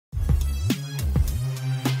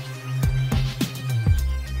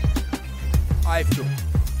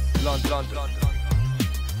iFILM, London.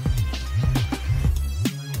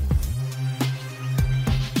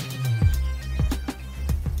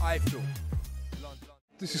 iFILM.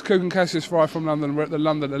 This is Kugan Cassius from London. We're at the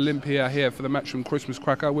London Olympia here for the Matchroom Christmas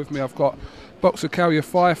Cracker. With me I've got boxer KAL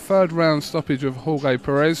YAFAI, third round stoppage of Jorge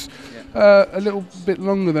PEREZ. A little bit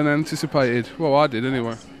longer than anticipated. Well, I did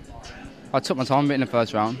anyway. I took my time a bit in the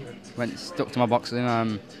first round. Stuck to my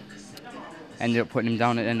boxing. Ended up putting him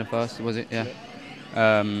down at the end of the first, was it? Yeah.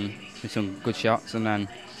 With some good shots, and then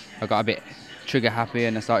I got a bit trigger happy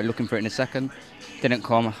and I started looking for it in the second. Didn't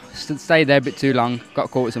come. Stayed there a bit too long.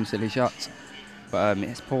 Got caught with some silly shots. But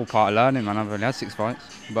it's all part of learning, man. I've only had 6 fights.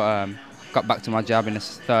 But got back to my jab in the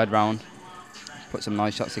third round. Put some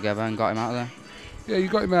nice shots together and got him out of there. Yeah, you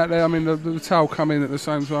got him out there. I mean, the towel come in at the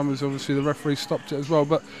same time as obviously the referee stopped it as well.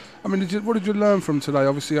 But I mean, what did you learn from today?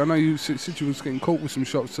 Obviously, I know you said you was getting caught with some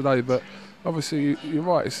shots today, but obviously you're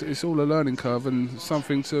right. It's all a learning curve and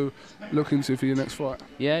something to look into for your next fight.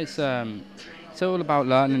 Yeah, it's all about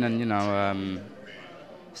learning, and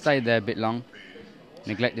stayed there a bit long.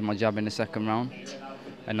 Neglected my jab in the second round,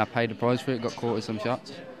 and I paid the price for it. Got caught with some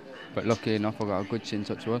shots, but lucky enough, I got a good chin,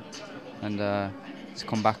 touch wood, and it's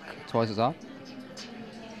come back twice as hard.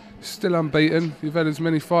 Still unbeaten. You've had as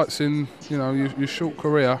many fights in your short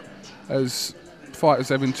career as fighters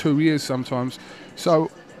have in 2 years sometimes.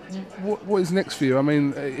 So, what is next for you? I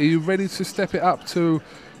mean, are you ready to step it up to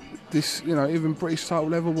this, even British title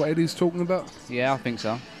level? What Eddie's talking about? Yeah, I think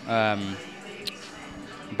so. Back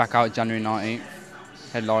out January 19th,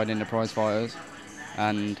 headlining the prize fighters,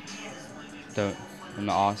 and I'm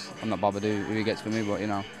not asked. I'm not bothered who he gets for me, but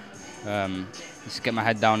just get my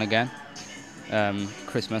head down again.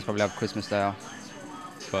 Christmas, probably have Christmas day off,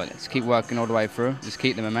 but let's keep working all the way through. Just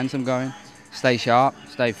keep the momentum going, stay sharp,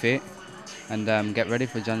 stay fit, and get ready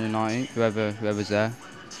for January 19th. Whoever's there.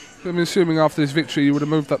 I'm assuming after this victory you would have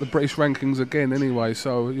moved up the British rankings again anyway,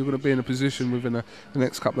 so you're going to be in a position within the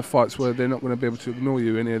next couple of fights where they're not going to be able to ignore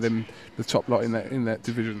you, any of them, the top lot in that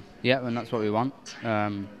division. Yeah, and that's what we want.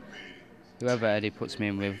 Whoever Eddie puts me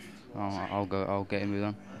in with, I'll get in with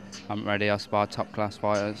them. I'm ready. I spar top class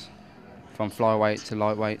fighters, from flyweight to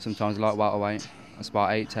lightweight, sometimes light welterweight. I spar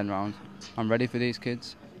 8-10 rounds. I'm ready for these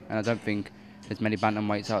kids, and I don't think there's many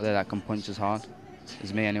bantamweights out there that can punch as hard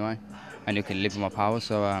as me anyway, and you can live with my power.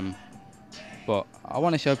 So, but I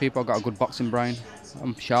want to show people I've got a good boxing brain.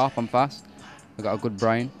 I'm sharp, I'm fast, I've got a good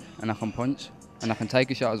brain, and I can punch, and I can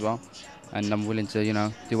take a shot as well. And I'm willing to,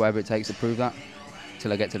 do whatever it takes to prove that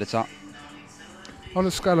till I get to the top. On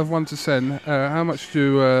a scale of 1 to 10, how much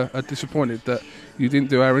are disappointed that you didn't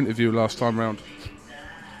do our interview last time round?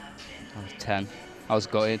 10. I was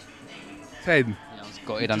gutted. 10? Yeah, I was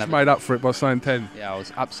gutted. You just made up for it by saying 10? Yeah, I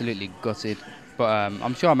was absolutely gutted. But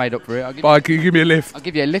I'm sure I made up for it. Can you give me a lift? I'll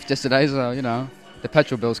give you a lift yesterday, so, the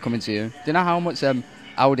petrol bill's coming to you. Do you know how much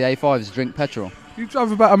Audi A5s drink petrol? You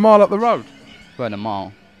drove about a mile up the road? About a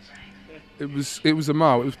mile. It was a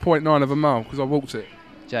mile. It was 0.9 of a mile because I walked it.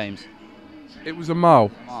 James. It was a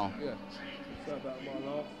mile. Mile. Yeah. So about a mile and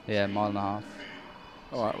a half. Yeah, mile and a half.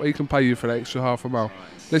 All right. Well, he can pay you for the extra half a mile.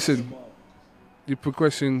 Listen, you're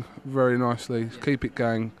progressing very nicely. Keep it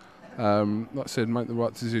going. Like I said, make the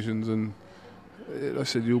right decisions, and like I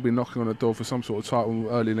said, you'll be knocking on the door for some sort of title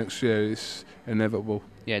early next year. It's inevitable.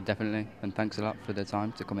 Yeah, definitely. And thanks a lot for the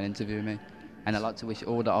time to come and interview me. And I'd like to wish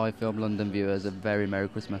all the iFILM London viewers a very Merry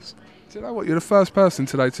Christmas. Do you know what? You're the first person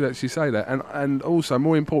today to actually say that. And also,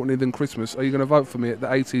 more importantly than Christmas, are you going to vote for me at the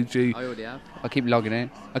ATG? I already have. I keep logging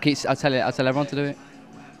in. I tell everyone to do it.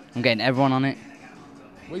 I'm getting everyone on it.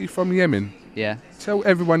 Where are you from, Yemen? Yeah. Tell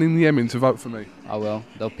everyone in Yemen to vote for me. I will.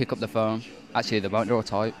 They'll pick up the phone. Actually, they won't. They're all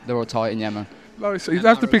tight. They're all tight in Yemen. No, so you don't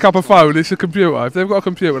have to pick up a phone. It's a computer. If they've got a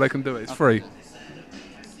computer, they can do it. It's free.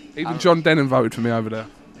 Even John Dennon voted for me over there.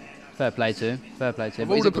 Fair play to him. Fair play to him.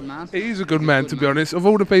 He's a good man. He is a good man, to be honest. Of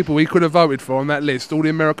all the people he could have voted for on that list, all the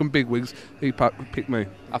American bigwigs, he picked me.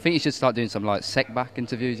 I think he should start doing some sec-back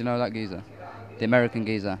interviews, that geezer? The American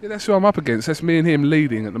geezer. Yeah, that's who I'm up against. That's me and him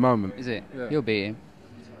leading at the moment. Is it? Yeah. You'll beat him.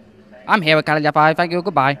 I'm here with KAL YAFAI. Thank you.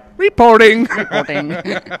 Goodbye. Reporting. Reporting.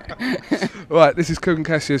 Right, this is Kugan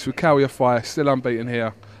Cassius with KAL YAFAI, still unbeaten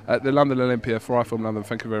here at the London Olympia for iFILM London.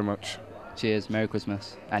 Thank you very much. Cheers. Merry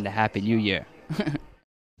Christmas and a Happy New Year.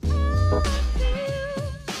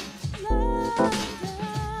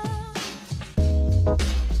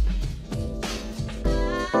 Love.